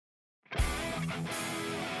Hey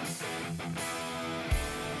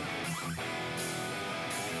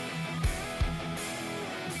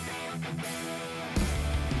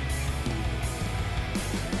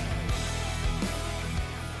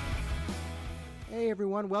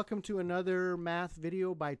everyone, welcome to another math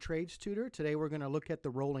video by TradesTutor. Today we're going to look at the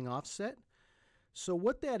rolling offset. So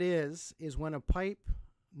what that is when a pipe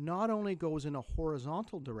not only goes in a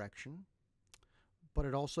horizontal direction, but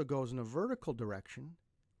it also goes in a vertical direction.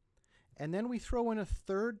 And then we throw in a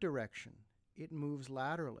third direction. It moves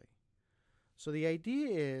laterally. So the idea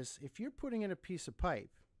is if you're putting in a piece of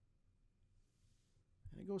pipe,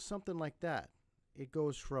 and it goes something like that. It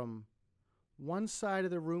goes from one side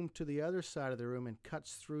of the room to the other side of the room and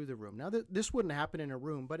cuts through the room. Now this wouldn't happen in a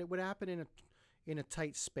room, but it would happen in a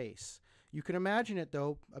tight space. You can imagine it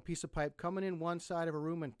though, a piece of pipe coming in one side of a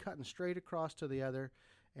room and cutting straight across to the other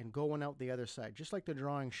and going out the other side, just like the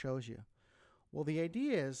drawing shows you. Well, the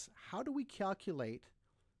idea is, how do we calculate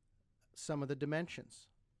some of the dimensions?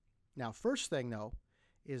 Now, first thing though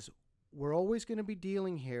is we're always going to be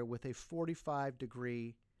dealing here with a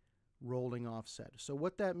 45-degree rolling offset. So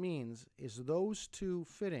what that means is those two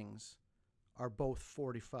fittings are both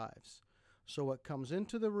 45s. So what comes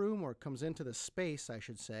into the room, or comes into the space, I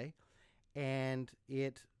should say, and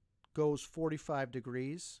it goes 45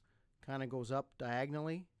 degrees, kind of goes up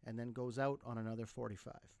diagonally, and then goes out on another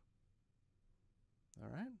 45. All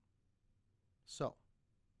right? So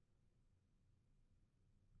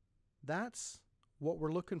that's what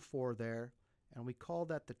we're looking for there. And we call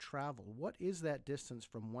that the travel. What is that distance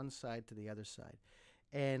from one side to the other side?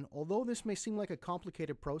 And although this may seem like a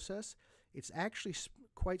complicated process, it's actually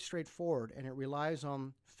quite straightforward, and it relies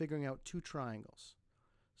on figuring out two triangles.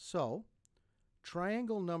 So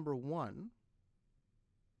triangle number one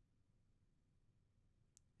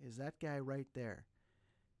is that guy right there.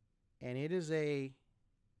 And it is A,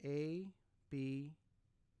 B,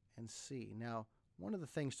 and C. Now, one of the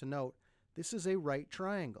things to note, this is a right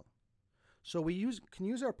triangle. So we can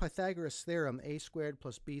use our Pythagoras theorem, a squared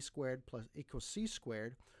plus b squared plus equals c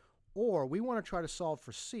squared, or we want to try to solve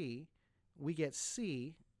for c. We get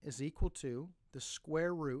c is equal to the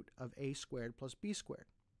square root of a squared plus b squared.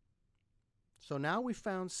 So now we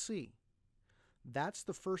found c. That's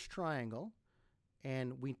the first triangle,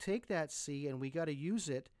 and we take that c and we got to use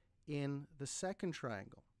it in the second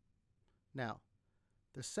triangle. Now,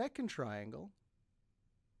 the second triangle,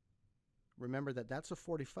 remember that that's a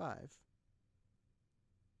 45,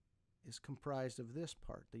 is comprised of this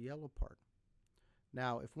part, the yellow part.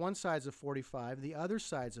 Now, if one side's a 45, the other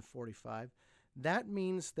side's a 45, that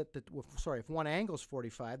means that if one angle's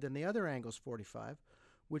 45, then the other angle's 45,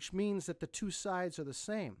 which means that the two sides are the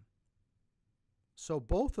same. So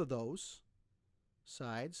both of those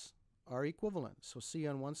sides are equivalent. So C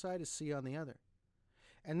on one side is C on the other.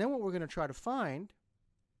 And then what we're going to try to find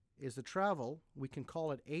is the travel. We can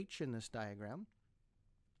call it H in this diagram.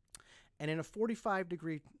 And in a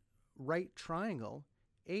 45-degree right triangle,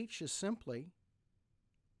 H is simply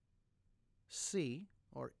C,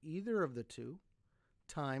 or either of the two,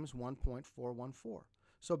 times 1.414.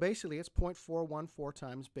 So basically it's 0.414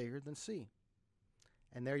 times bigger than C.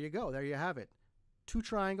 And there you go. There you have it. Two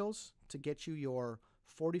triangles to get you your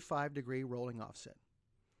 45-degree rolling offset.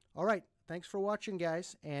 All right. Thanks for watching,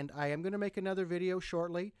 guys. And I am going to make another video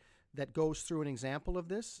shortly that goes through an example of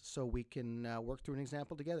this so we can work through an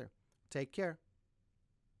example together. Take care.